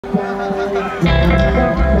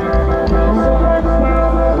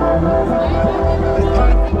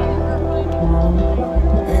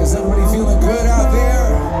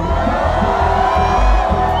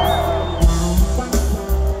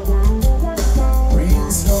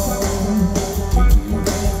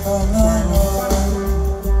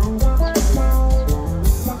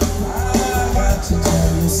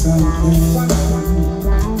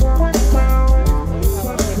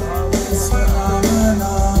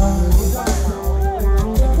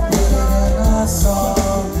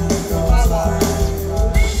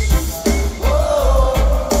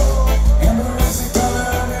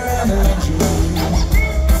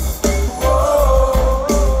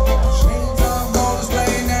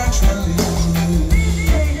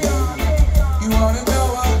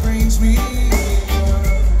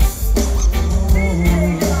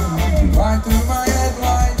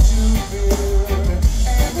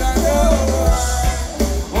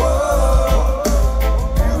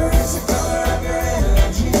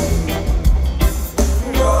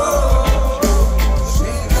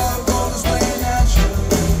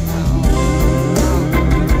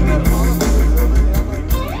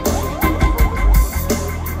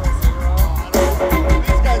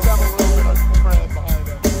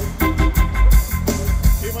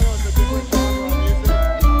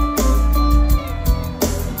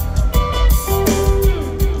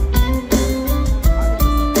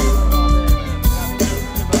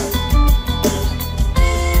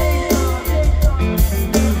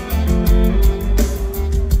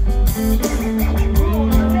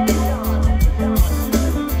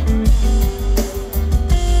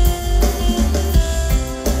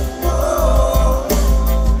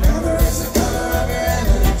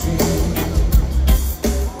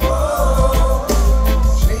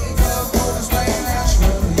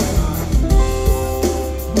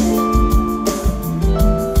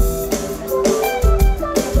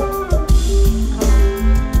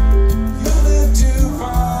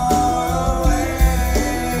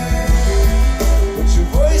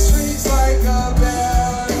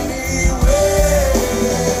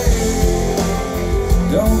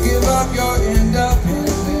give up your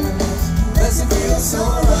independence, unless it feels so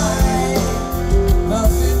right.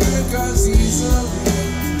 Nothing becomes easily.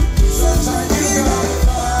 Sometimes you gotta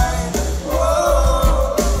fight.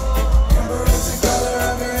 Whoa, embrace the color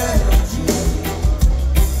of your energy.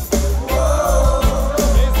 Whoa,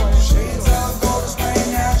 shades of gold display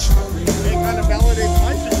naturally. They kind of validate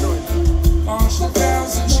my situation. Launch the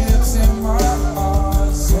thousand ships in my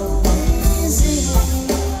heart, so easy.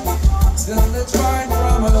 Still it's right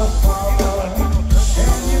from afar.